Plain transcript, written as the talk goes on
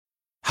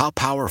How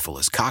powerful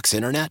is Cox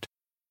Internet?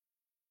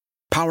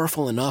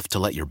 Powerful enough to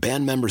let your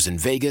band members in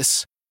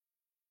Vegas,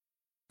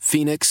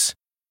 Phoenix,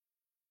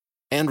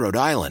 and Rhode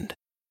Island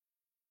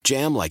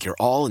jam like you're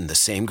all in the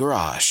same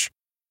garage.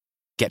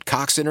 Get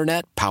Cox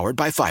Internet powered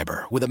by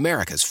fiber with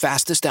America's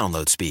fastest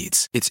download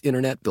speeds. It's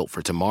internet built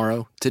for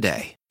tomorrow,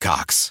 today.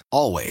 Cox,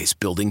 always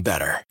building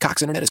better.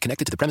 Cox Internet is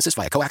connected to the premises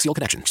via coaxial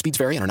connection. Speeds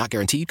vary and are not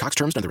guaranteed. Cox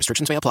terms and other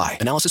restrictions may apply.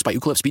 Analysis by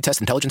Ookla Speed Test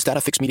Intelligence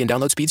Data. Fixed median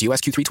download speeds. US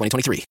Q3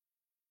 2023.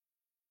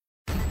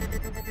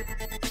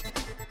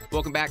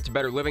 Welcome back to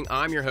Better Living.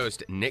 I'm your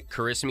host, Nick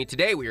Carissimi.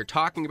 Today we are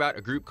talking about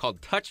a group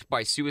called Touched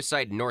by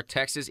Suicide in North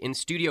Texas. In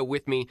studio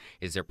with me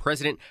is their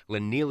president,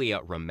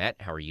 LaNelia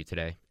Ramette. How are you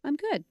today? I'm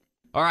good.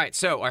 All right,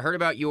 so I heard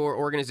about your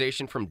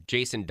organization from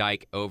Jason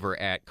Dyke over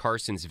at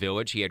Carson's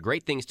Village. He had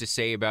great things to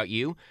say about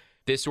you.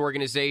 This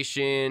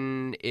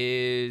organization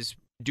is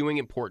doing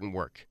important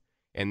work,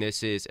 and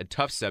this is a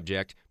tough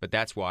subject, but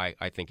that's why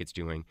I think it's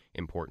doing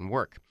important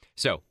work.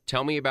 So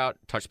tell me about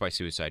Touched by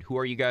Suicide. Who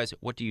are you guys?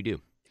 What do you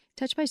do?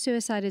 Touched by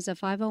Suicide is a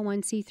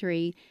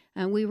 501c3,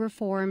 and we were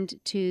formed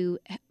to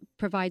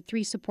provide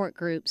 3 support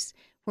groups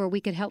where we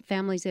could help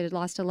families that had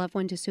lost a loved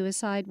one to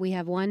suicide. We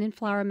have one in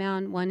Flower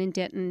Mound, one in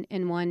Denton,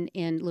 and one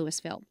in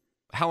Louisville.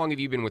 How long have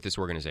you been with this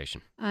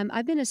organization?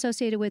 I've been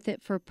associated with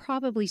it for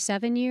probably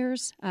 7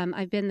 years.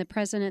 I've been the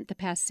president the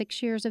past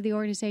 6 years of the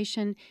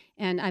organization,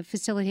 and I've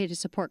facilitated a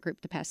support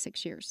group the past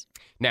 6 years.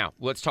 Now,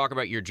 let's talk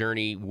about your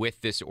journey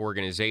with this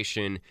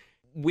organization.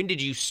 When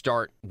did you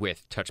start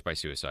with Touched by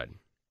Suicide?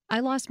 I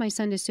lost my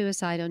son to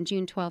suicide on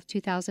June 12,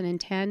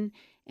 2010,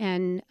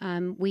 and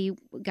we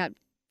got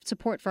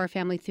support for our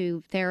family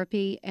through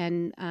therapy,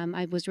 and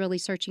I was really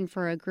searching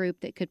for a group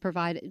that could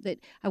provide that.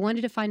 I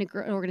wanted to find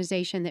an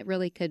organization that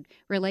really could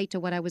relate to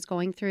what I was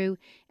going through,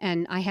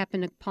 and I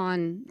happened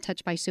upon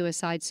Touched by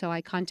Suicide, so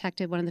I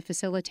contacted one of the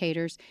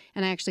facilitators,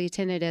 and I actually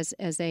attended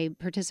as a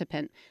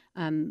participant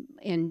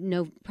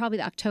in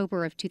probably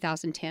October of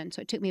 2010,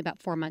 so it took me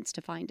about 4 months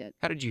to find it.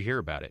 How did you hear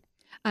about it?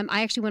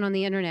 I actually went on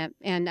the internet,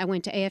 and I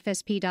went to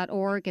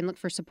afsp.org and looked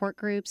for support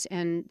groups,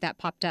 and that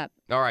popped up.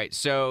 All right.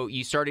 So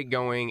you started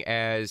going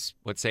as,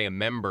 let's say, a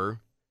member.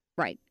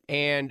 Right.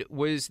 And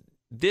was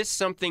this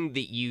something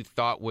that you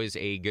thought was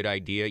a good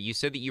idea? You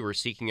said that you were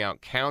seeking out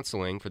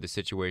counseling for the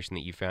situation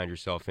that you found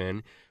yourself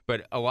in,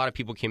 but a lot of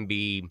people can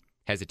be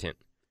hesitant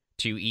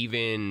to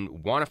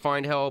even want to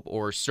find help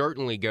or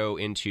certainly go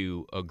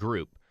into a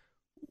group.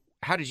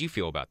 How did you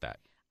feel about that?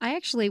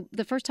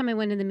 The first time I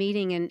went in the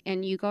meeting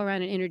and you go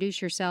around and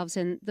introduce yourselves,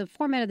 and the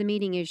format of the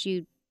meeting is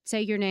you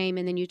say your name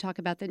and then you talk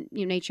about the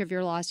nature of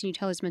your loss and you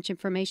tell as much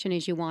information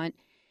as you want.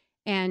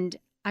 And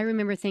I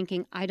remember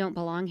thinking, I don't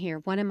belong here.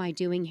 What am I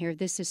doing here?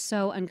 This is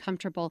so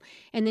uncomfortable.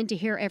 And then to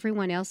hear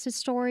everyone else's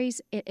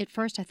stories, at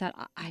first I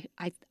thought,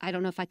 I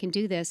don't know if I can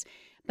do this.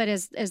 But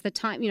as the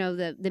time,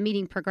 the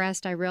meeting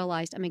progressed, I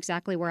realized I'm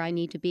exactly where I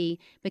need to be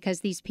because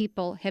these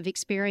people have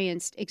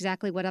experienced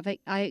exactly what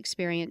I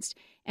experienced,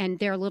 and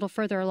they're a little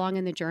further along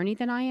in the journey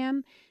than I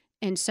am.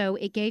 And so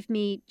it gave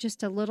me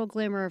just a little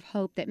glimmer of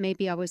hope that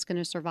maybe I was going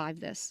to survive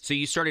this. So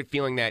you started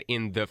feeling that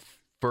in the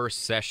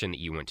first session that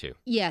you went to?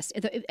 Yes.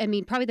 I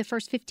mean, probably the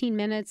first 15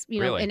 minutes,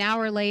 Really? An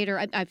hour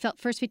later, I felt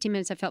first 15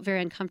 minutes, I felt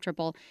very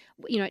uncomfortable.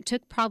 It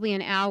took probably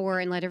an hour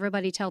and let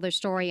everybody tell their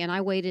story. And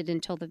I waited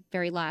until the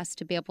very last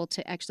to be able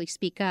to actually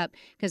speak up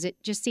because it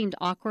just seemed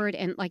awkward.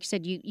 And like you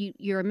said,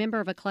 you're a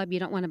member of a club you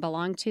don't want to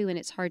belong to, and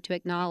it's hard to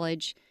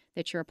acknowledge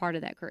that you're a part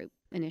of that group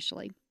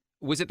initially.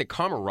 Was it the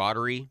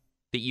camaraderie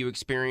that you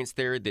experienced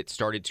there that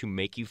started to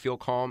make you feel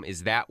calm?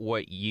 Was that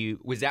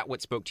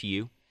what spoke to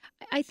you?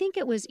 I think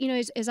it was,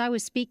 as I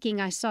was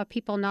speaking, I saw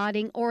people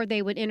nodding or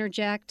they would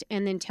interject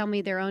and then tell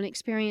me their own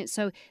experience.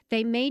 So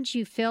they made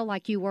you feel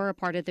like you were a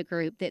part of the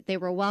group, that they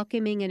were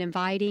welcoming and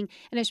inviting,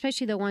 and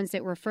especially the ones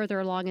that were further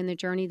along in the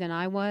journey than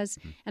I was.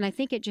 Mm-hmm. And I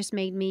think it just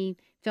made me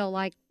feel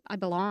like I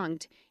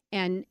belonged.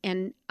 And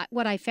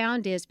what I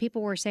found is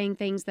people were saying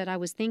things that I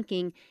was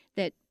thinking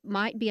that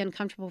might be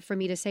uncomfortable for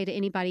me to say to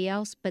anybody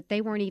else, but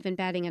they weren't even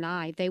batting an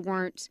eye. They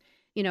weren't.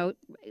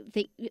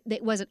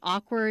 It wasn't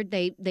awkward.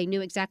 They knew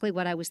exactly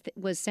what I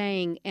was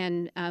saying.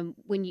 And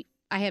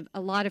I have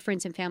a lot of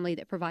friends and family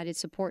that provided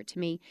support to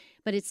me,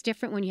 but it's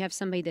different when you have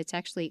somebody that's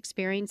actually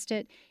experienced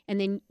it,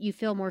 and then you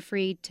feel more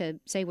free to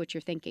say what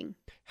you're thinking.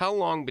 How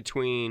long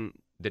between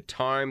the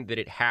time that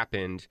it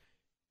happened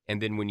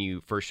and then when you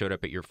first showed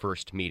up at your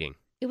first meeting?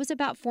 It was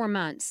about 4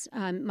 months.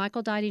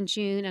 Michael died in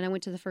June, and I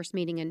went to the first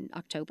meeting in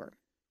October.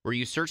 Were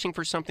you searching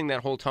for something that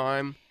whole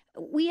time?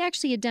 We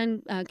actually had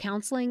done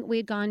counseling.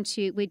 We'd done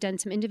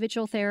some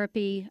individual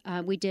therapy.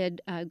 We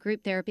did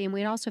group therapy, and we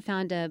had also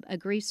found a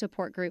grief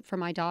support group for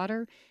my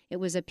daughter. It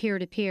was a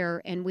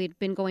peer-to-peer, and we'd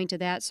been going to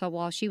that. So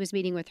while she was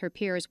meeting with her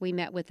peers, we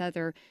met with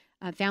other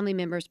family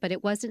members, but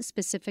it wasn't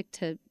specific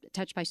to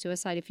touched by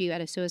suicide. If you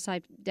had a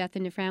suicide death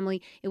in your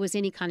family, it was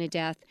any kind of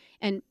death.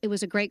 And it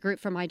was a great group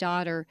for my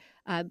daughter,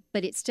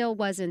 but it still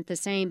wasn't the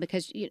same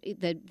because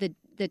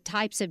the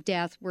types of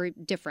death were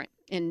different.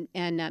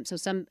 And so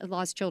some had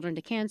lost children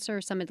to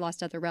cancer, some had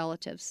lost other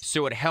relatives.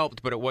 So it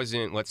helped, but it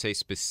wasn't, let's say,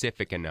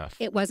 specific enough.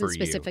 It wasn't for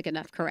specific you.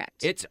 enough,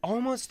 correct. It's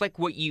almost like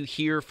what you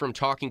hear from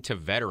talking to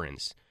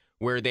veterans,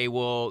 where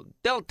they'll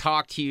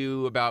talk to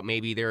you about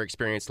maybe their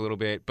experience a little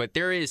bit, but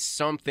there is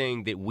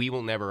something that we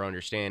will never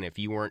understand if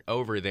you weren't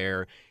over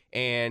there,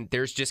 and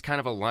there's just kind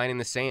of a line in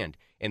the sand,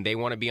 and they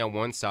want to be on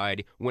one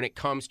side when it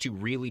comes to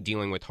really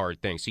dealing with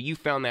hard things. So you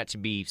found that to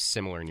be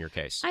similar in your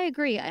case. I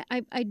agree.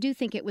 I do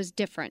think it was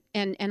different.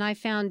 And I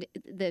found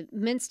the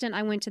instant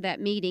I went to that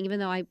meeting, even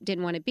though I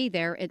didn't want to be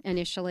there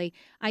initially,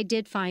 I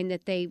did find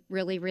that they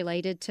really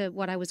related to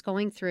what I was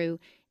going through.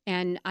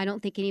 And I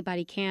don't think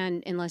anybody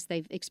can unless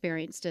they've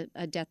experienced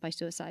a death by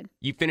suicide.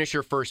 You finish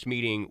your first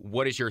meeting.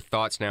 What is your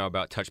thoughts now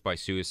about touched by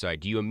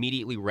suicide? Do you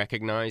immediately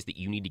recognize that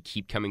you need to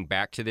keep coming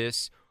back to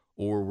this?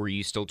 Or were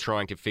you still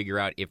trying to figure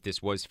out if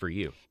this was for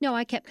you? No,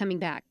 I kept coming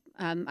back.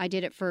 I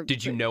did it for...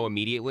 Did you know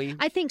immediately?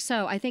 I think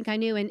so. I think I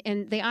knew.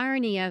 And the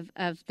irony of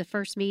the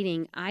first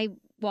meeting, I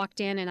walked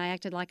in and I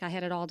acted like I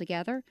had it all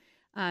together.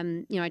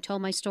 I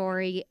told my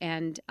story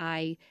and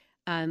I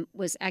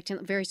was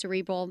acting very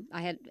cerebral.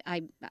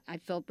 I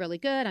felt really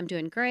good. I'm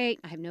doing great.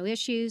 I have no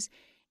issues.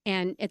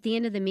 And at the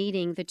end of the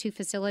meeting, the two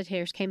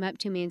facilitators came up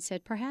to me and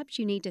said, perhaps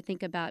you need to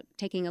think about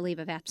taking a leave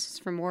of absence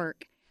from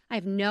work. I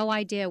have no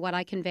idea what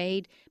I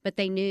conveyed, but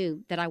they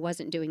knew that I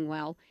wasn't doing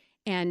well.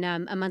 And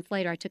a month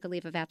later, I took a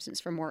leave of absence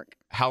from work.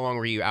 How long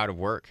were you out of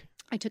work?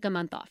 I took a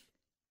month off.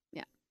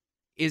 Yeah.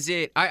 Is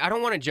it, I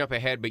don't want to jump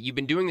ahead, but you've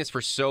been doing this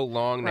for so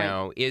long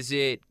now. Right. Is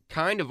it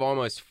kind of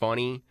almost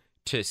funny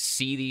to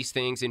see these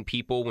things in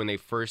people when they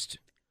first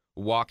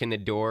walk in the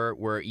door,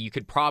 where you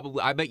could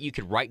probably, I bet you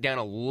could write down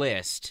a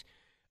list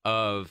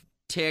of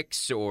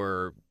tics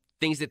or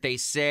things that they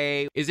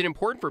say? Is it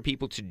important for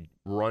people to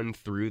run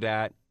through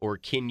that? Or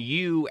can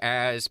you,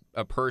 as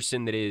a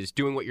person that is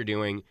doing what you're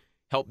doing,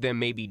 help them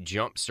maybe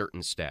jump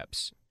certain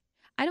steps?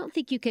 I don't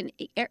think you can.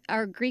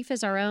 Our grief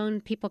is our own.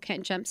 People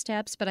can't jump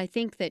steps. But I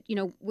think that,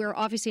 we're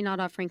obviously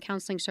not offering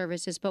counseling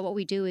services. But what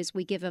we do is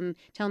we tell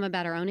them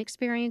about our own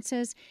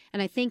experiences.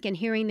 And I think in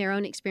hearing their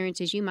own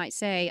experiences, you might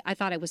say, I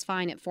thought I was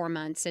fine at 4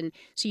 months. And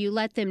so you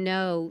let them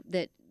know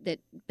that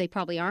they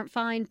probably aren't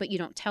fine, but you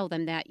don't tell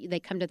them that.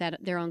 They come to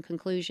their own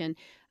conclusion.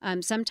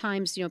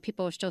 Sometimes,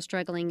 people are still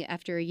struggling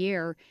after a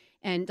year,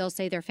 and they'll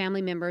say their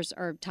family members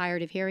are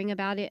tired of hearing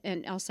about it.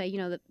 And I'll say,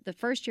 the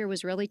first year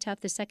was really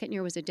tough. The second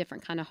year was a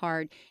different kind of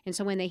hard. And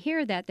so when they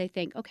hear that, they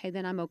think, okay,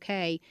 then I'm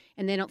okay.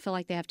 And they don't feel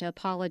like they have to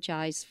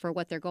apologize for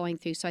what they're going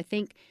through. So I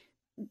think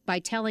by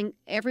telling,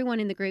 everyone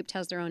in the group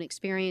tells their own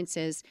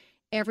experiences.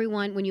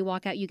 Everyone, when you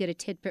walk out, you get a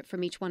tidbit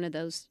from each one of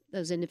those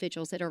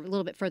individuals that are a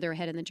little bit further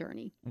ahead in the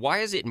journey. Why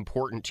is it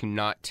important to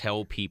not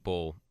tell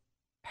people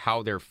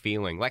how they're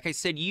feeling? Like I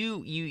said,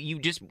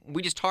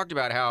 we just talked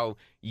about how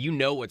you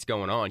know what's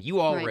going on.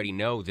 You already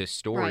know this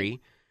story,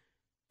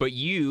 but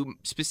you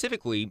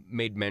specifically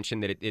made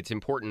mention that it's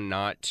important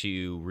not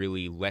to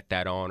really let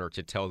that on or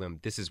to tell them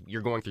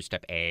you're going through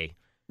step A.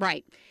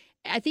 Right.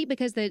 I think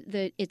because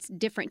it's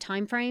different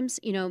time frames.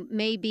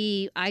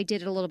 Maybe I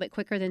did it a little bit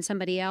quicker than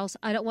somebody else.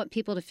 I don't want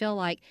people to feel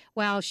like,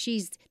 wow,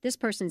 this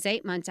person's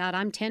 8 months out,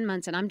 I'm 10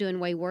 months, and I'm doing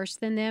way worse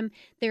than them.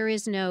 There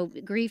is no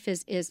grief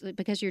is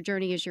because your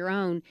journey is your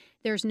own.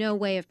 There's no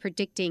way of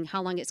predicting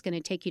how long it's going to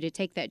take you to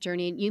take that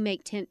journey. And you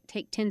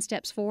take 10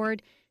 steps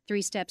forward,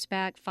 3 steps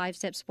back, 5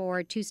 steps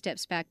forward, 2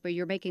 steps back, but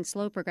you're making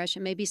slow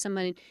progression. Maybe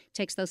someone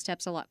takes those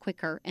steps a lot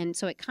quicker. And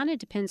so it kind of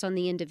depends on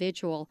the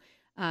individual.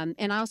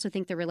 And I also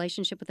think the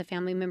relationship with the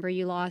family member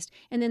you lost,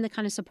 and then the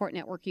kind of support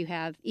network you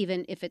have,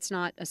 even if it's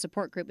not a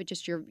support group, but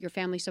just your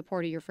family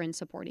support or your friends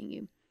supporting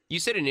you. You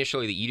said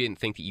initially that you didn't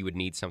think that you would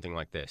need something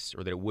like this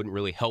or that it wouldn't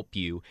really help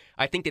you.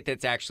 I think that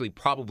that's actually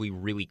probably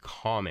really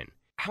common.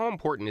 How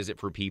important is it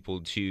for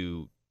people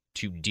to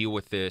deal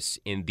with this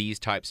in these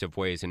types of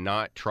ways and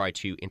not try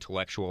to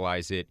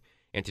intellectualize it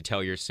and to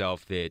tell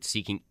yourself that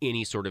seeking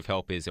any sort of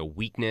help is a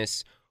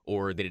weakness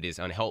or that it is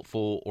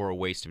unhelpful or a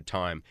waste of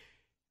time?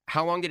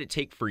 How long did it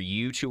take for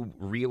you to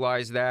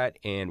realize that,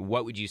 and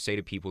what would you say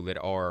to people that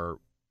are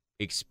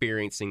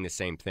experiencing the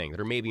same thing, that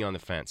are maybe on the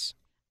fence?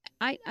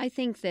 I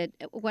think that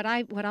what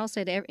I'll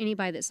say to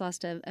anybody that's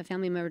lost a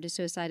family member to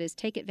suicide is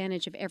take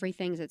advantage of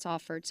everything that's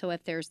offered. So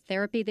if there's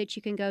therapy that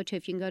you can go to,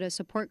 if you can go to a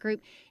support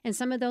group, and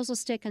some of those will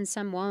stick and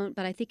some won't,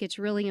 but I think it's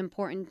really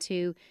important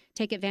to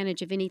take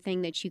advantage of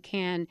anything that you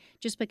can,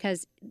 just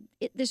because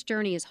this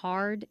journey is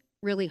hard.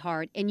 Really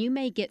hard, and you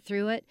may get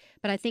through it,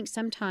 but I think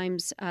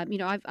sometimes,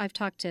 I've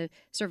talked to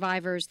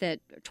survivors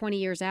that 20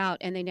 years out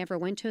and they never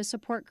went to a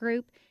support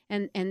group,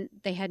 and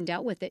they hadn't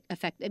dealt with it.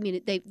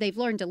 They've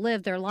learned to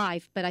live their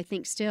life, but I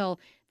think still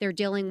they're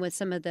dealing with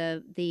some of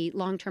the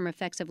long-term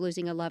effects of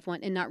losing a loved one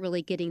and not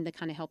really getting the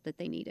kind of help that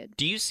they needed.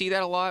 Do you see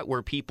that a lot,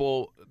 where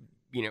people,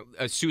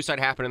 a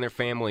suicide happened in their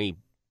family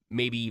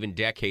maybe even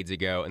decades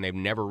ago, and they've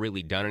never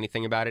really done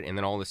anything about it, and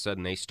then all of a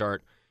sudden they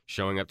start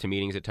showing up to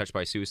meetings at Touched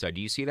by Suicide.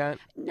 Do you see that?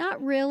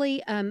 Not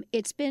really.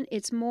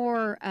 It's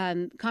more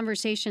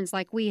conversations.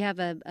 Like we have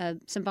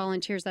some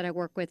volunteers that I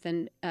work with,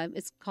 and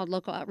it's called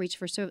Local Outreach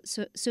for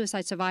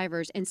Suicide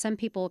Survivors. And some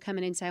people come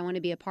in and say, I want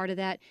to be a part of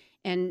that.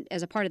 And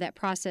as a part of that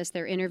process,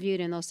 they're interviewed,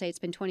 and they'll say it's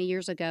been 20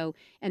 years ago,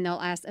 and they'll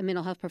ask a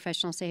mental health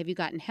professional, say, have you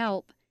gotten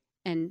help?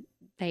 And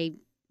they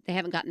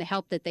haven't gotten the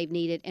help that they've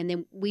needed, and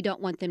then we don't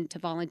want them to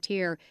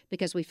volunteer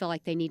because we feel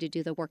like they need to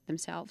do the work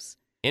themselves.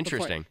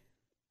 Interesting.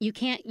 You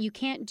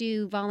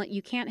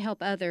can't help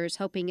others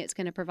hoping it's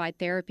going to provide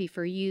therapy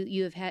for you.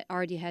 You have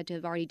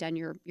already done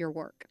your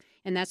work,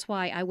 and that's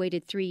why I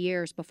waited 3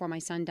 years before my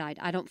son died.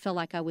 I don't feel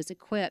like I was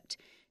equipped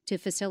to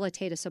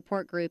facilitate a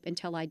support group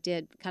until I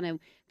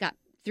got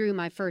through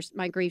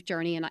my grief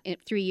journey, and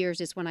 3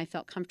 years is when I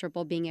felt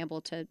comfortable being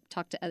able to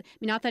talk to.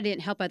 Not that I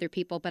didn't help other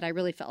people, but I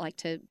really felt like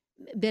to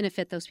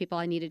benefit those people,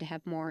 I needed to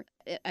have more,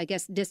 I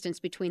guess, distance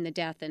between the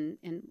death and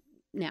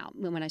now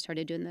when I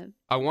started doing the...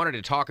 I wanted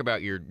to talk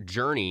about your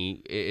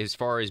journey as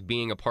far as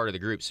being a part of the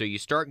group. So you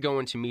start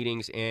going to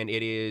meetings and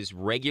it is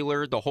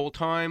regular the whole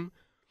time,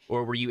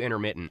 or were you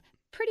intermittent?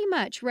 Pretty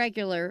much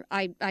regular.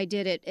 I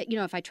did it,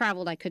 if I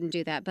traveled, I couldn't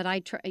do that. But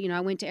I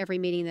went to every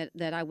meeting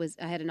that I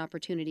had an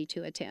opportunity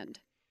to attend.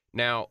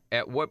 Now,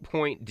 at what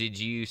point did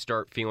you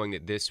start feeling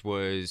that this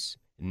was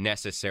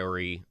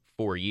necessary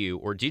for you,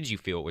 or did you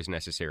feel it was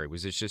necessary?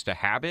 Was this just a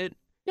habit?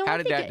 No, How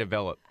did that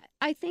develop?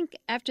 I think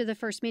after the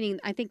first meeting,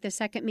 I think the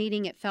second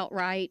meeting, it felt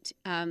right.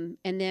 And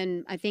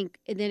then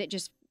it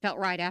just felt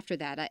right after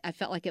that. I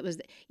felt like it was,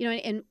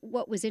 and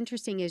what was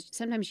interesting is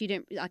sometimes you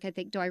didn't, like, I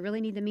think, do I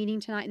really need the meeting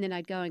tonight? And then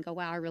I'd go and go,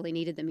 wow, I really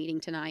needed the meeting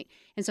tonight.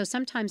 And so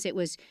sometimes it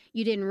was,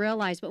 you didn't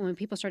realize, but when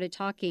people started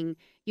talking,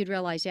 you'd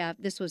realize, yeah,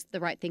 this was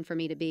the right thing for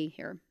me to be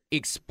here.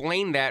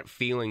 Explain that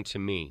feeling to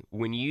me.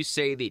 When you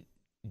say that,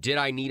 did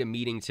I need a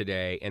meeting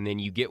today? And then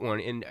you get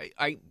one. And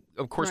I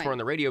of course, Right. We're on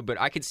the radio, but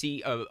I could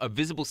see a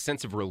visible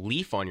sense of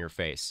relief on your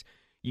face.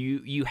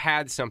 You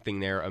had something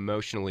there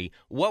emotionally.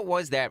 What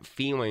was that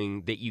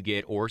feeling that you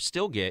get or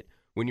still get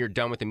when you're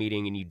done with the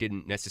meeting and you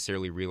didn't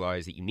necessarily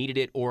realize that you needed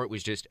it, or it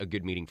was just a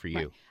good meeting for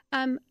you?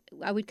 Right.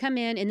 I would come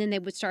in, and then they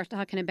would start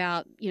talking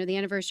about, the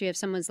anniversary of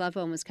someone's loved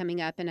one was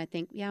coming up, and I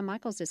think, yeah,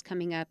 Michael's is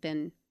coming up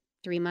in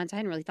 3 months. I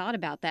hadn't really thought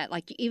about that.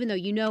 Like, even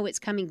though it's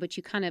coming, but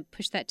you kind of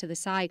push that to the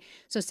side.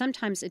 So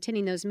sometimes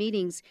attending those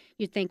meetings,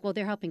 you'd think, well,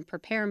 they're helping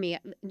prepare me.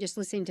 Just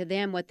listening to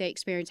them, what they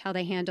experienced, how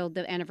they handled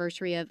the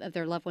anniversary of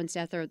their loved one's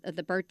death, or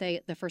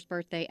the first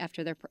birthday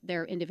after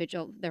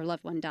their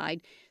loved one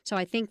died. So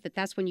I think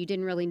that's when you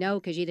didn't really know,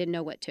 because you didn't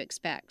know what to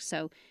expect.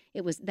 So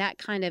it was that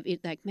kind of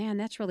like, man,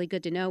 that's really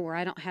good to know, where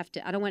I don't have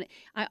to, I don't want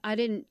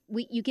to,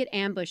 you get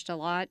ambushed a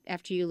lot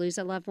after you lose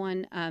a loved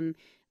one.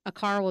 A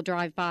car will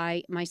drive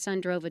by. My son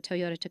drove a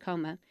Toyota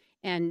Tacoma.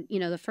 And,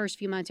 the first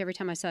few months, every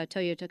time I saw a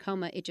Toyota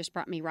Tacoma, it just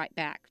brought me right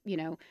back,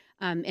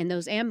 And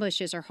those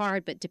ambushes are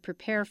hard, but to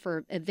prepare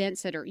for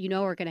events that are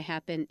going to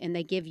happen, and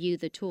they give you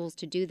the tools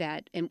to do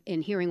that,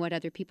 and hearing what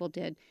other people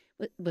did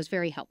was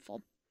very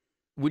helpful.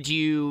 Would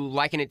you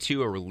liken it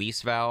to a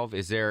release valve?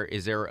 Is there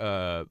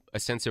a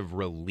sense of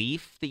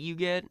relief that you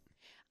get?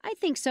 I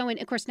think so. And,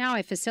 of course, now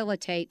I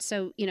facilitate.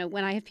 So,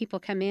 when I have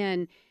people come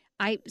in,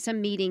 some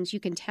meetings, you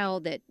can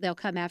tell that they'll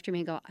come after me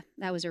and go,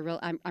 that was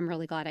I'm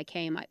really glad I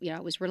came. I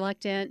was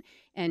reluctant.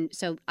 And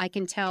so I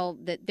can tell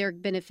that they're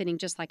benefiting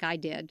just like I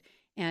did.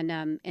 And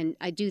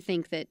I do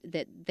think that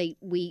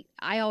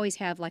I always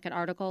have like an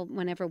article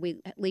whenever we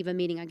leave a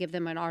meeting. I give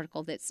them an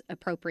article that's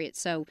appropriate.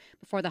 So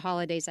before the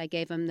holidays, I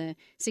gave them the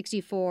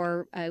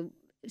 64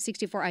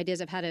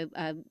 ideas of how to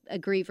a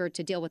griever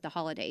to deal with the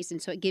holidays.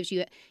 And so it gives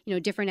you,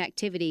 different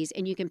activities,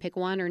 and you can pick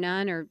one or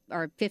none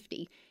or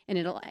 50. And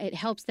it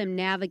helps them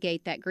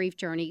navigate that grief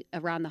journey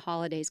around the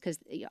holidays, because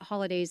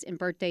holidays and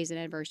birthdays and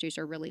anniversaries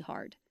are really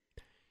hard.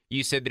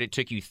 You said that it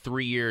took you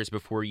 3 years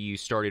before you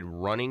started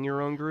running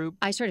your own group?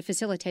 I started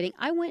facilitating.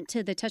 I went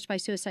to the Touched by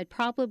Suicide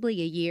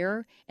probably a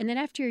year. And then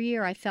after a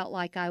year, I felt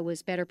like I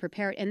was better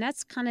prepared. And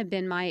that's kind of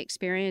been my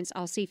experience.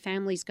 I'll see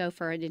families go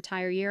for an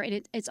entire year.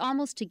 And it's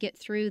almost to get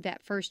through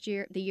that first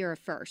year, the year of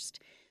first.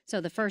 So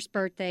the first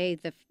birthday,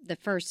 the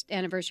first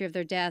anniversary of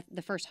their death,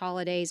 the first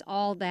holidays,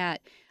 all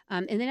that.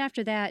 And then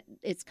after that,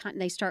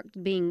 they start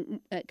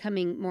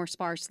coming more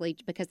sparsely,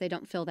 because they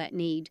don't feel that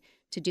need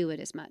to do it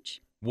as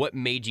much. What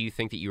made you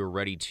think that you were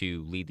ready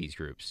to lead these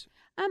groups?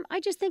 I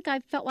just think I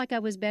felt like I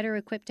was better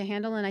equipped to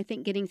handle, and I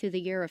think getting through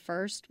the year of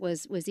first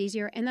was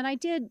easier. And then I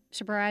did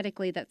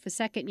sporadically that the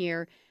second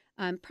year,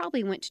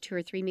 probably went to 2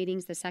 or 3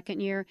 meetings the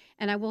second year.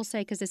 And I will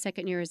say, because the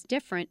second year is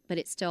different, but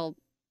it's still,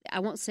 I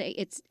won't say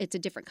it's a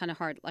different kind of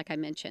hard, like I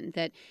mentioned,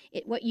 that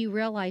what you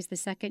realize the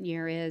second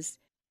year is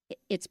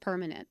it's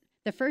permanent.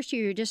 The first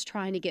year, you're just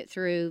trying to get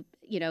through,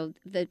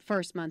 the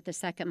first month, the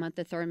second month,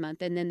 the third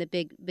month, and then the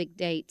big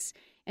dates.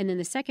 And then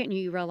the second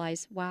year, you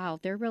realize, wow,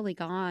 they're really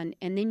gone.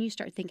 And then you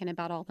start thinking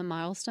about all the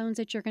milestones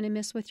that you're going to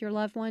miss with your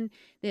loved one,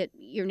 that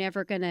you're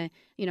never going to,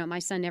 my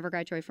son never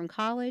graduated from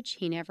college.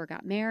 He never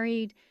got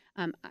married.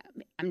 I'm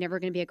never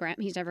going to be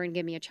he's never going to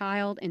give me a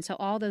child. And so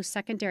all those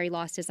secondary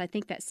losses, I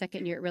think that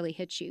second year, it really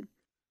hits you.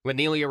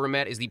 LaNelia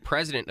Ramette is the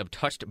president of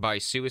Touched by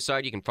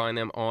Suicide. You can find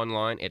them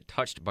online at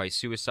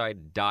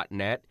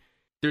touchedbysuicide.net.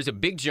 There's a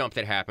big jump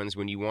that happens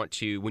when you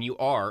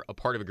are a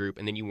part of a group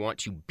and then you want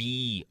to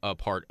be a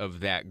part of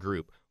that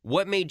group.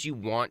 What made you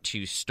want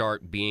to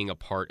start being a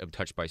part of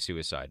Touched by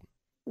Suicide?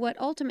 What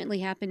ultimately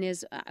happened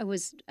is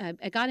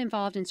I got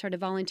involved and started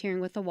volunteering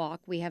with the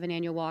walk. We have an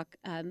annual walk,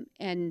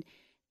 and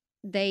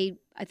I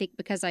think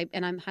because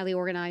I'm highly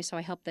organized, so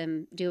I help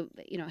them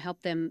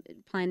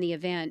plan the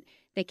event.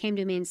 They came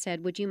to me and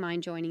said, "Would you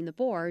mind joining the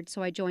board?"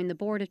 So I joined the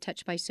board of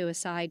Touched by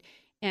Suicide,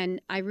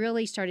 and I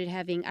really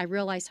I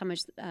realized how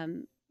much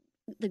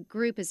the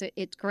group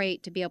it's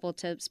great to be able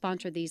to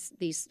sponsor these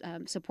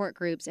support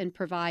groups and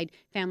provide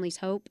families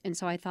hope. And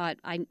so I thought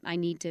I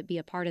need to be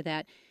a part of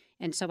that.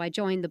 And so I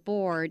joined the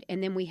board,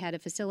 and then we had a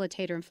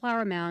facilitator in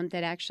Flower Mound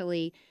that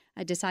actually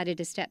decided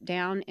to step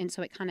down. And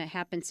so it kind of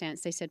happened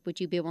since. They said,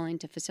 "Would you be willing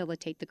to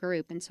facilitate the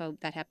group?" And so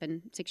that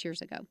happened 6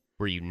 years ago.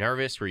 Were you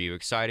nervous? Were you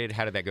excited?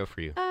 How did that go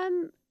for you?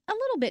 A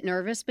little bit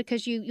nervous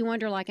because you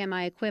wonder, like, am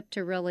I equipped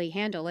to really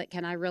handle it?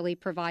 Can I really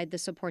provide the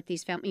support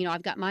these families?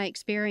 I've got my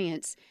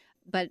experience,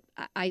 but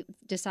I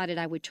decided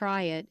I would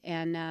try it.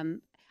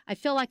 And I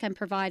feel like I'm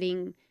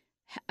providing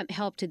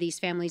help to these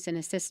families and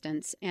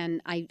assistance.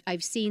 And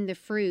I've seen the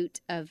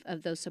fruit of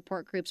those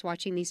support groups,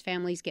 watching these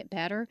families get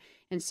better.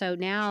 And so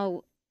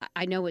now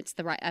I know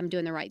I'm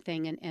doing the right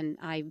thing, and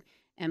I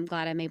am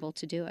glad I'm able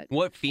to do it.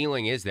 What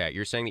feeling is that?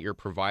 You're saying that you're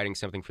providing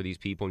something for these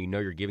people and you know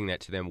you're giving that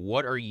to them.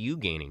 What are you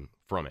gaining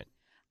from it?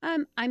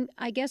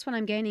 I guess what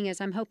I'm gaining is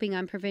I'm hoping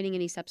I'm preventing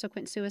any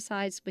subsequent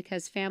suicides,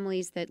 because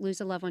families that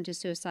lose a loved one to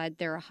suicide,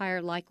 they're a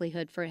higher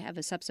likelihood for have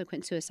a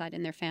subsequent suicide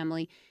in their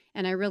family.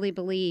 And I really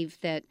believe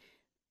that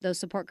those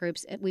support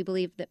groups, we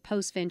believe that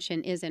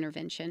postvention is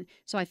intervention.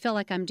 So I feel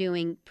like I'm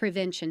doing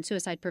prevention,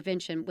 suicide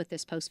prevention, with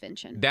this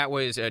postvention. That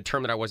was a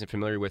term that I wasn't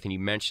familiar with, and you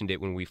mentioned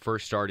it when we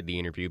first started the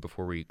interview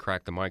before we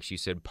cracked the mics. You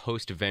said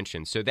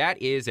postvention. So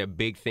that is a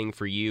big thing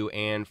for you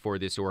and for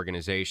this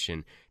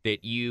organization,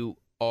 that you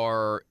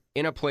are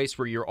in a place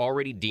where you're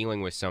already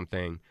dealing with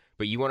something,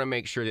 but you want to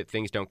make sure that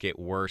things don't get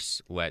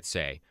worse, let's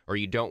say, or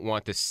you don't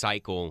want the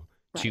cycle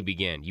to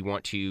begin. You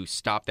want to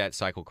stop that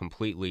cycle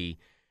completely.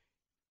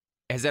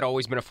 Has that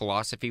always been a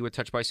philosophy with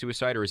Touched by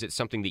Suicide, or is it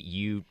something that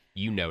you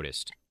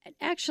noticed?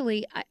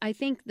 Actually, I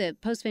think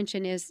that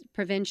postvention is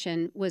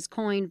prevention was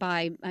coined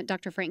by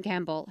Dr. Frank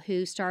Campbell,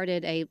 who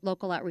started a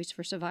local outreach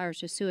for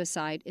survivors of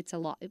suicide. It's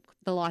the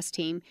LOST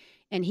team,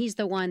 and he's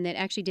the one that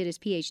actually did his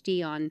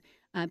PhD on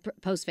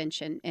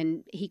postvention,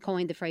 and he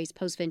coined the phrase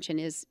postvention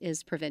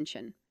is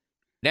prevention.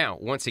 Now,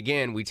 once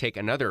again, we take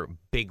another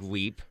big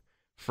leap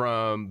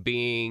from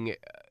being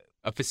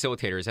a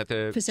facilitator. Is that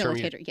the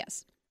facilitator? term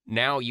Yes.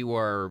 Now you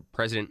are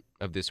president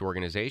of this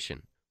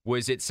organization.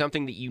 Was it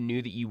something that you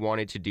knew that you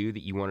wanted to do,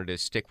 that you wanted to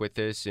stick with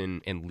this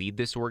and lead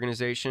this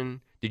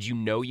organization? Did you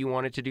know you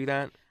wanted to do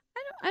that?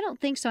 I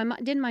don't think so.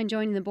 I didn't mind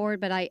joining the board,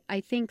 but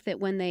I think that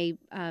when they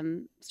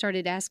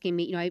started asking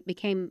me, I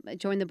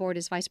joined the board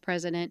as vice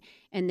president,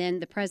 and then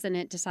the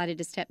president decided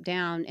to step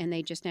down, and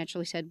they just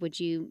naturally said, "Would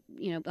you,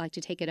 like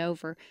to take it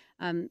over?"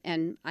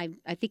 And I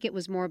think it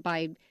was more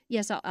by,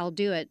 yes, I'll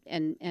do it,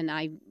 and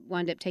I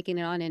wound up taking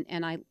it on,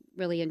 and I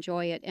really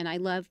enjoy it, and I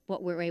love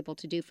what we're able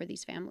to do for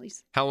these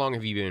families. How long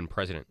have you been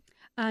president?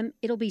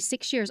 It'll be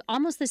 6 years.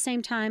 Almost the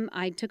same time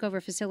I took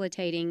over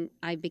facilitating,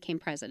 I became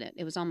president.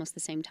 It was almost the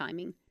same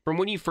timing. From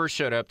when you first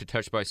showed up to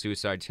Touched by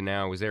Suicide to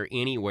now, was there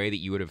any way that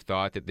you would have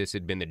thought that this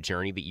had been the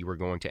journey that you were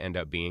going to end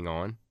up being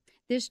on?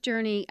 This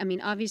journey,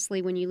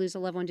 obviously, when you lose a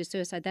loved one to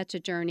suicide, that's a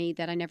journey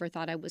that I never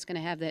thought I was going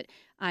to have.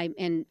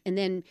 And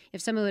then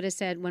if someone would have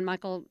said when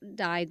Michael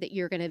died that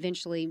you're going to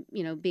eventually,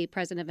 be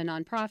president of a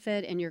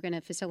nonprofit and you're going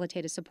to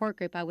facilitate a support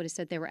group, I would have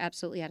said they were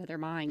absolutely out of their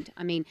mind.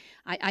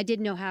 I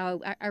didn't know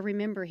how. I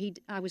remember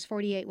I was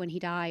 48 when he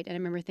died, and I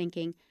remember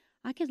thinking,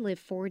 I could live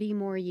 40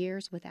 more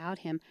years without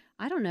him.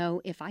 I don't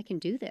know if I can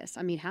do this.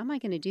 How am I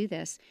going to do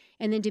this?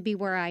 And then to be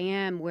where I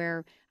am,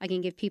 where I can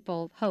give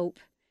people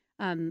hope.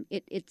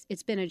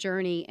 It's been a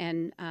journey,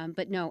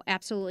 but no,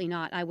 absolutely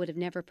not. I would have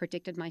never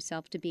predicted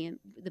myself to be in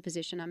the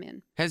position I'm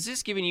in. Has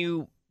this given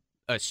you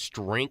a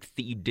strength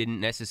that you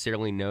didn't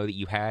necessarily know that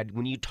you had?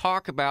 When you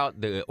talk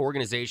about the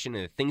organization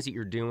and the things that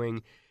you're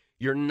doing,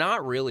 you're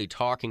not really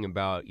talking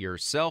about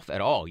yourself at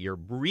all. You're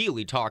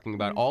really talking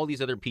about all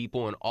these other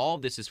people, and all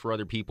of this is for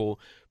other people,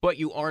 but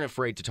you aren't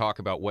afraid to talk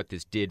about what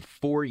this did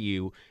for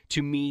you.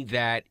 To me,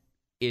 that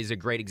is a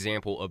great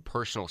example of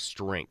personal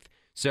strength.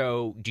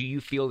 So do you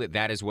feel that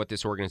that is what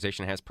this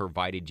organization has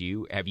provided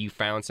you? Have you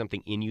found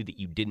something in you that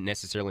you didn't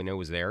necessarily know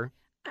was there?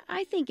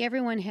 I think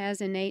everyone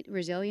has innate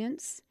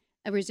resiliency,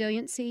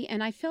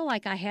 and I feel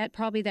like I had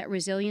probably that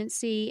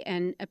resiliency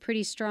and a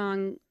pretty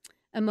strong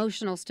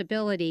emotional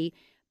stability,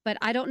 but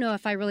I don't know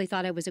if I really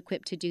thought I was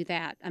equipped to do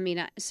that.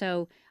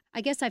 So I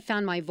guess I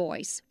found my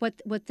voice.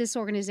 What this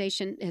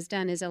organization has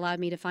done is allowed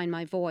me to find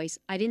my voice.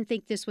 I didn't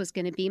think this was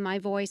going to be my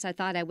voice. I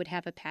thought I would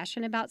have a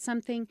passion about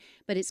something,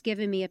 but it's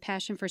given me a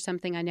passion for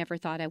something I never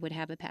thought I would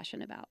have a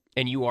passion about.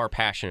 And you are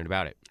passionate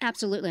about it.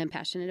 Absolutely, I'm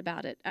passionate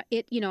about it.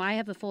 I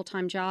have a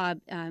full-time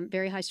job,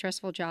 very high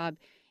stressful job,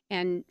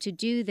 and to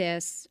do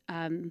this,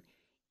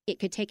 it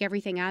could take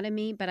everything out of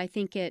me, but I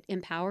think it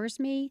empowers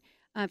me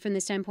from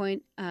the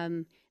standpoint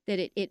that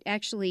it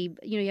actually,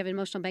 you have an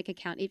emotional bank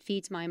account. It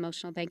feeds my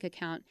emotional bank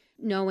account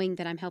knowing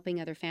that I'm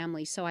helping other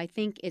families. So I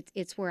think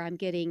it's where I'm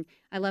getting,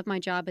 I love my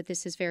job, but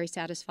this is very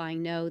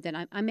satisfying. Know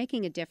that I'm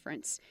making a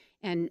difference.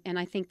 And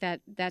I think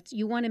that's,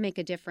 you want to make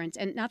a difference.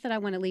 And not that I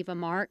want to leave a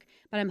mark,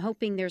 but I'm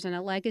hoping there's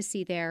a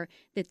legacy there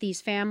that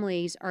these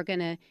families are going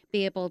to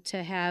be able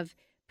to have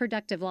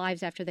productive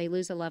lives after they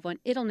lose a loved one.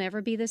 It'll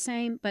never be the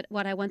same, but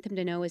what I want them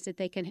to know is that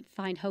they can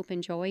find hope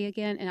and joy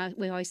again. And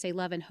we always say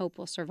love and hope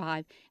will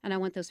survive. And I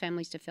want those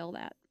families to feel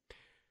that.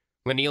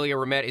 LaNelia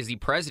Ramette is the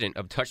president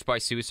of Touched by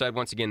Suicide.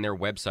 Once again, their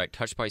website,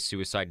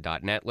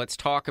 touchedbysuicide.net. Let's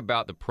talk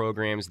about the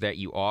programs that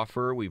you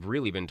offer. We've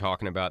really been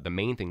talking about the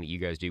main thing that you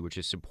guys do, which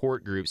is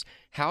support groups.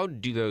 How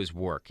do those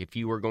work? If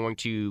you were going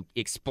to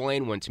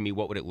explain one to me,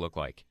 what would it look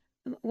like?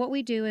 What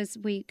we do is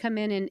we come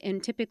in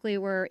and typically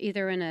we're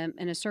either in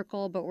a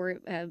circle, but or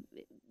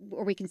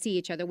we can see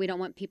each other. We don't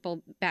want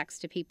people backs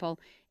to people.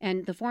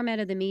 And the format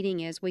of the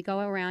meeting is we go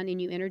around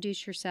and you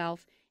introduce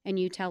yourself and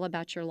you tell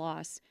about your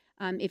loss.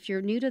 If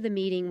you're new to the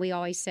meeting, we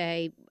always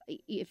say,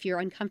 if you're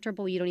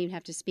uncomfortable, you don't even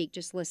have to speak,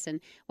 just listen.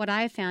 What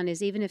I have found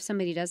is even if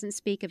somebody doesn't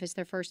speak, if it's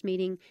their first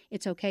meeting,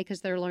 it's okay because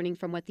they're learning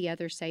from what the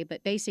others say.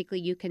 But basically,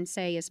 you can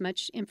say as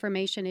much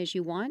information as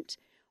you want,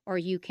 or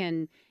you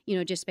can,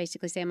 just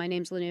basically say, my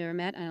name's LaNelia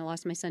Ramette, and I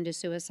lost my son to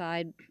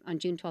suicide on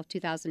June 12,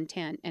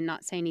 2010, and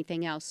not say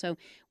anything else. So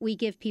we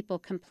give people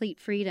complete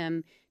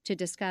freedom to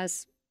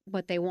discuss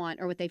what they want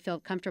or what they feel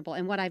comfortable.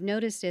 And what I've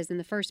noticed is in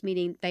the first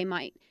meeting, they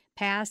might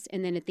pass,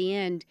 and then at the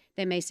end,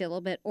 they may say a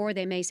little bit, or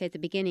they may say at the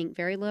beginning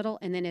very little,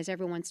 and then as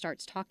everyone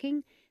starts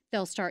talking,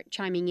 they'll start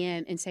chiming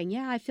in and saying,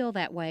 yeah, I feel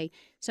that way.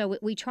 So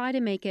we try to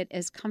make it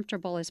as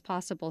comfortable as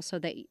possible so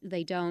that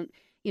they don't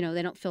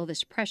feel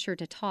this pressure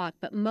to talk,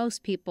 but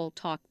most people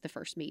talk the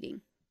first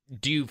meeting.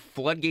 Do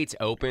floodgates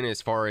open as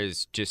far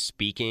as just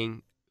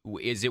speaking?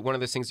 Is it one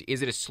of those things,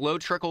 is it a slow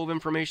trickle of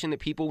information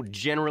that people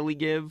generally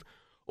give,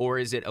 or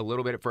is it a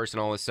little bit at first and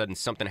all of a sudden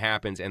something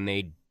happens and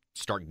they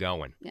start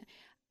going? Yeah.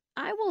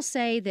 I will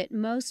say that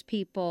most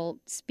people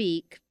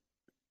speak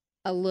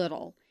a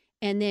little,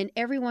 and then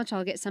every once in a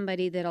while I'll get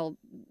somebody that'll,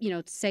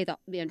 say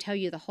tell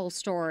you the whole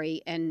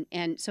story, and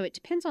so it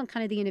depends on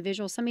kind of the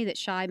individual. Somebody that's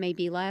shy may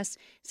be less.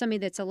 Somebody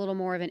that's a little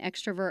more of an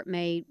extrovert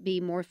may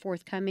be more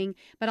forthcoming.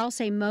 But I'll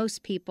say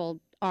most people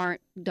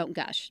don't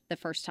gush the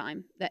first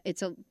time. That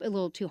it's a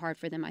little too hard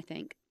for them, I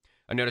think.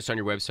 I noticed on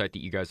your website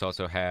that you guys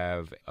also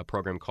have a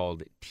program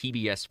called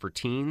TBS for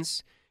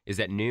Teens. Is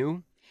that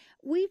new?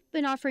 We've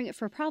been offering it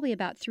for probably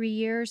about 3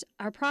 years.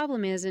 Our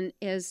problem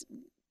is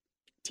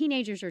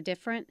teenagers are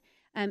different.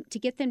 To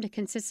get them to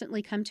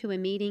consistently come to a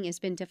meeting has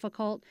been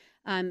difficult.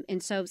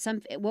 And so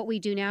what we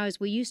do now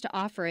is we used to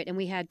offer it, and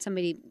we had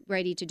somebody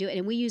ready to do it.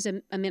 And we use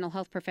a mental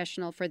health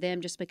professional for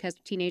them just because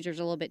teenagers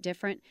are a little bit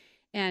different.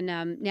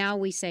 And now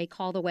we say,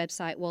 call the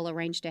website. We'll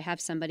arrange to have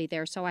somebody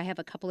there. So I have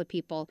a couple of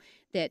people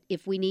that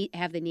if we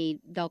have the need,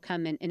 they'll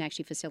come and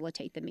actually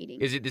facilitate the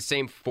meeting. Is it the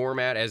same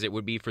format as it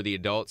would be for the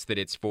adults, that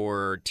it's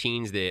for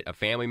teens that a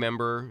family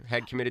member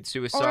had committed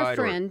suicide? Or a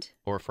friend.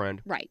 Or a friend.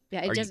 Right.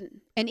 Yeah, it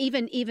doesn't. And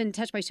even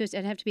touched by suicide,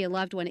 it doesn't have to be a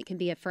loved one. It can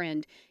be a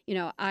friend.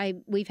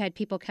 We've had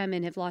people come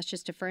and have lost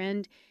just a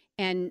friend.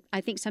 And I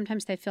think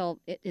sometimes they feel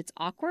it's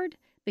awkward,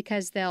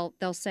 because they'll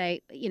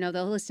say,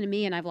 they'll listen to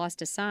me and I've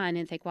lost a son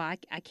and think, well,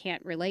 I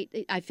can't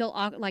relate. I feel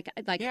like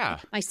yeah.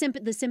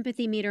 The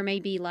sympathy meter may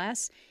be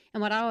less.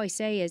 And what I always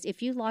say is,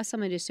 if you lost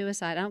someone to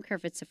suicide, I don't care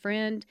if it's a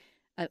friend,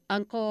 an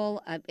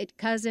uncle, a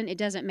cousin, it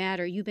doesn't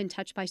matter. You've been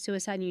touched by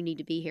suicide and you need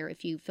to be here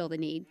if you feel the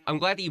need. I'm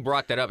glad that you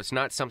brought that up. It's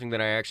not something that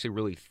I actually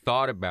really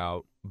thought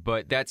about,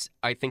 but that's,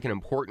 I think, an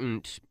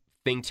important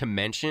thing to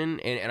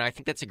mention. And I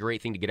think that's a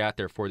great thing to get out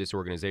there for this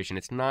organization.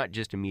 It's not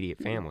just immediate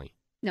family.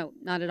 No,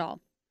 not at all.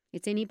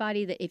 It's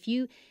anybody that if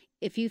you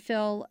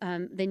feel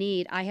the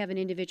need. I have an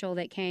individual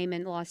that came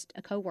and lost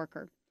a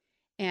coworker,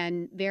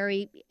 and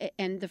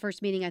the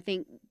first meeting I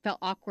think felt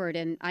awkward,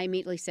 and I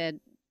immediately said,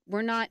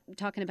 we're not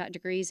talking about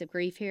degrees of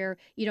grief here.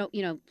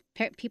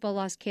 People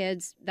lost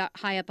kids that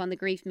high up on the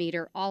grief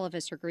meter. All of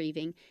us are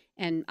grieving,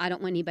 and I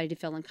don't want anybody to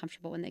feel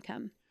uncomfortable when they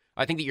come.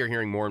 I think that you're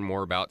hearing more and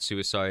more about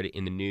suicide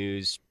in the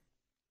news,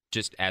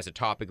 just as a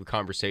topic of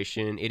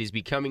conversation. It is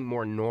becoming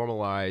more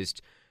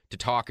normalized to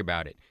talk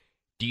about it.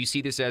 Do you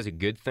see this as a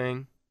good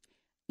thing?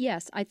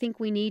 Yes, I think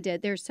we need to.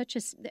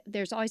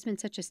 There's always been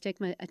such a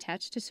stigma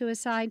attached to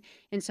suicide,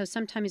 and so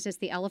sometimes it's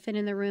the elephant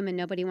in the room and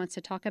nobody wants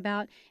to talk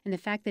about. And the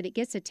fact that it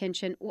gets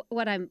attention,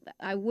 what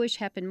I wish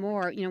happened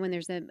more, when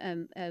there's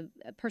a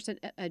person,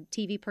 a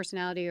TV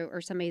personality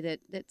or somebody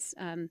that's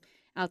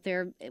out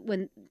there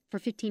when for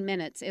 15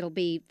 minutes it'll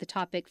be the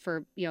topic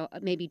for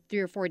maybe 3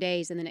 or 4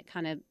 days, and then it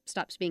kind of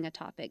stops being a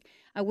topic.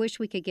 I wish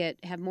we could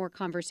have more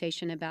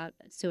conversation about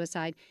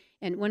suicide.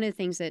 And one of the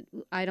things that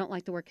I don't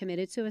like the word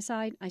committed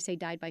suicide, I say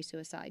died by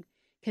suicide.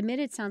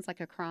 Committed sounds like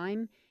a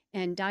crime,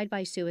 and died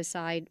by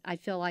suicide, I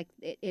feel like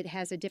it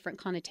has a different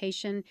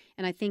connotation,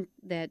 and I think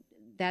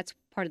that's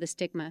part of the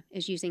stigma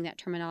is using that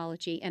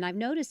terminology. And I've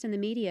noticed in the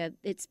media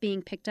it's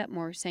being picked up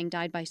more, saying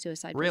died by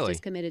suicide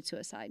versus committed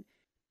suicide.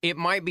 It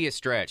might be a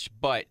stretch,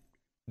 but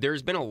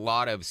there's been a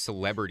lot of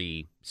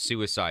celebrity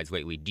suicides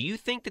lately. Do you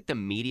think that the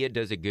media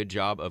does a good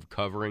job of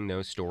covering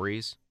those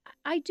stories?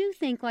 I do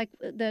think, like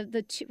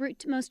the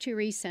most two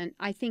recent,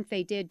 I think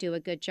they did do a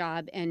good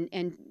job and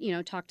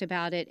talked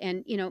about it.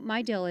 And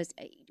my deal is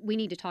we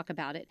need to talk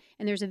about it.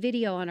 And there's a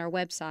video on our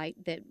website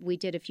that we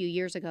did a few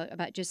years ago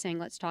about just saying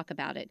let's talk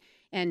about it.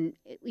 And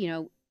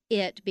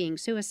it being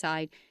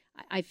suicide,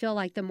 I feel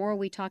like the more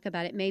we talk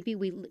about it, maybe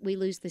we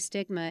lose the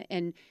stigma.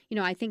 And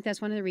I think that's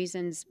one of the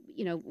reasons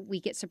we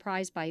get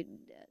surprised by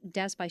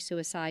deaths by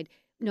suicide.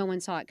 No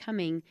one saw it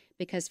coming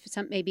because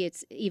maybe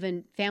it's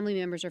even family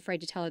members are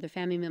afraid to tell other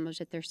family members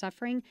that they're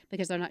suffering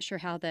because they're not sure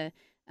how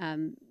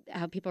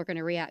people are going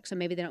to react. So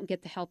maybe they don't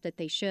get the help that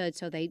they should.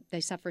 So they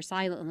suffer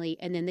silently,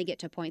 and then they get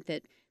to a point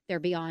that they're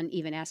beyond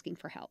even asking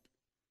for help.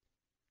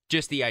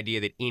 Just the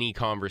idea that any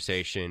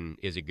conversation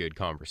is a good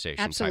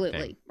conversation. Absolutely,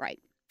 type thing. Right.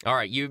 All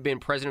right, you've been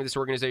president of this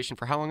organization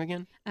for how long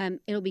again?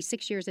 It'll be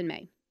 6 years in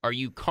May. Are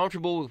you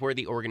comfortable with where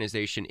the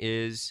organization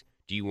is?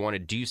 Do you want to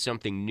do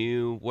something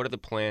new? What are the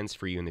plans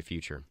for you in the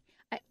future?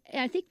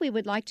 I think we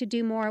would like to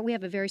do more. We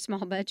have a very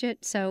small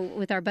budget, so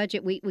with our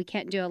budget, we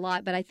can't do a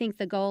lot. But I think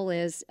the goal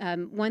is,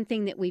 one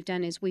thing that we've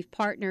done is we've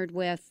partnered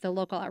with the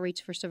local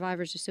outreach for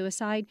survivors of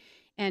suicide,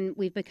 and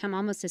we've become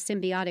almost a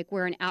symbiotic.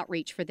 We're an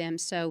outreach for them.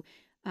 So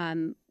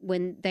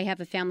when they have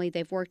a family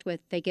they've worked with,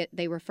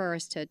 they refer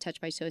us to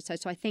Touched by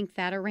Suicide. So I think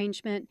that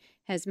arrangement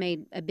has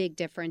made a big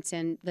difference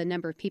in the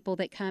number of people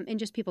that come and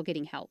just people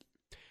getting help.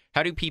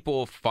 How do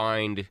people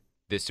find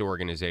this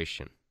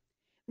organization?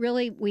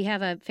 Really, we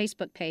have a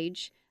Facebook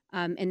page,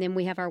 and then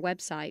we have our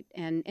website,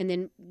 and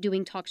then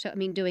doing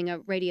doing a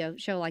radio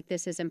show like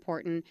this is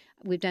important.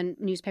 We've done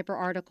newspaper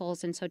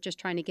articles, and so just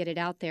trying to get it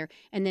out there.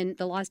 And then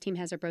the Laws team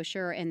has a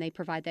brochure, and they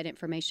provide that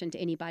information to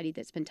anybody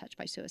that's been touched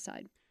by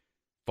suicide.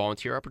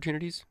 Volunteer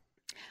opportunities?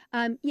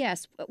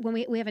 Yes, when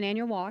we have an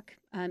annual walk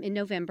in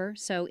November,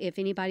 so if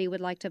anybody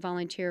would like to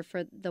volunteer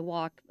for the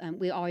walk,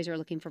 we always are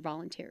looking for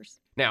volunteers.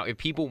 Now, if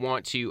people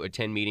want to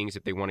attend meetings,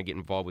 if they want to get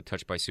involved with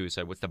Touched by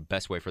Suicide, what's the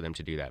best way for them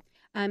to do that?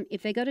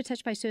 If they go to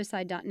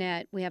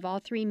touchedbysuicide.net, we have all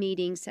 3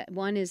 meetings.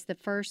 One is the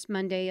first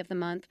Monday of the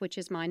month, which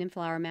is mine in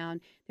Flower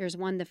Mound. There's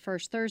one the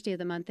first Thursday of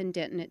the month in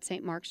Denton at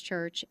St. Mark's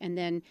Church, and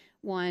then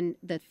one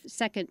the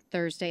second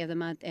Thursday of the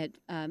month at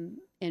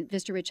in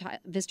Vista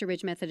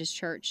Ridge Methodist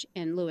Church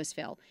in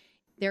Louisville.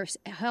 They're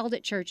held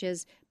at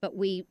churches, but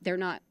they're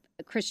not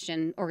a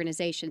Christian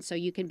organization, so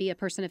you can be a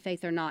person of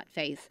faith or not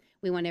faith.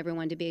 We want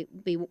everyone to be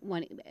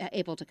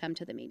able to come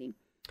to the meeting.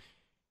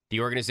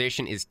 The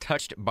organization is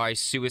Touched by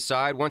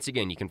Suicide. Once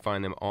again, you can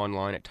find them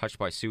online at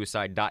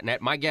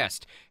touchedbysuicide.net. My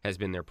guest has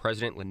been their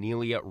president,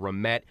 LaNelia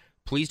Ramette.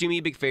 Please do me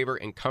a big favor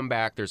and come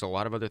back. There's a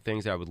lot of other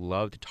things that I would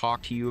love to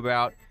talk to you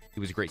about. It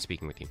was great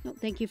speaking with you. Well,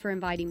 thank you for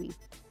inviting me.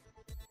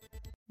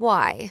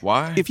 Why?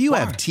 Why? If you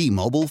have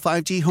T-Mobile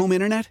 5G home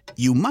internet,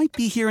 you might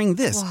be hearing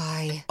this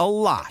Why? a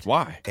lot.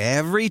 Why?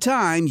 Every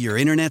time your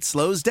internet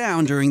slows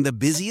down during the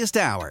busiest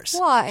hours.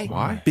 Why?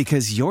 Why?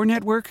 Because your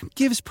network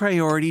gives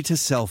priority to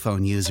cell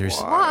phone users.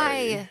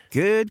 Why?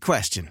 Good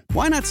question.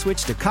 Why not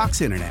switch to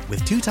Cox Internet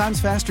with 2 times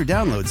faster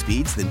download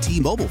speeds than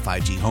T-Mobile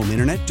 5G home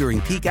internet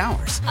during peak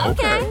hours?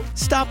 Okay.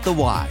 Stop the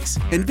whys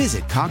and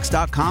visit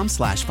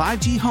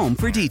cox.com/5G home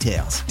for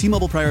details.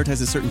 T-Mobile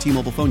prioritizes certain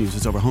T-Mobile phone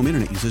users over home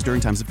internet users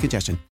during times of congestion.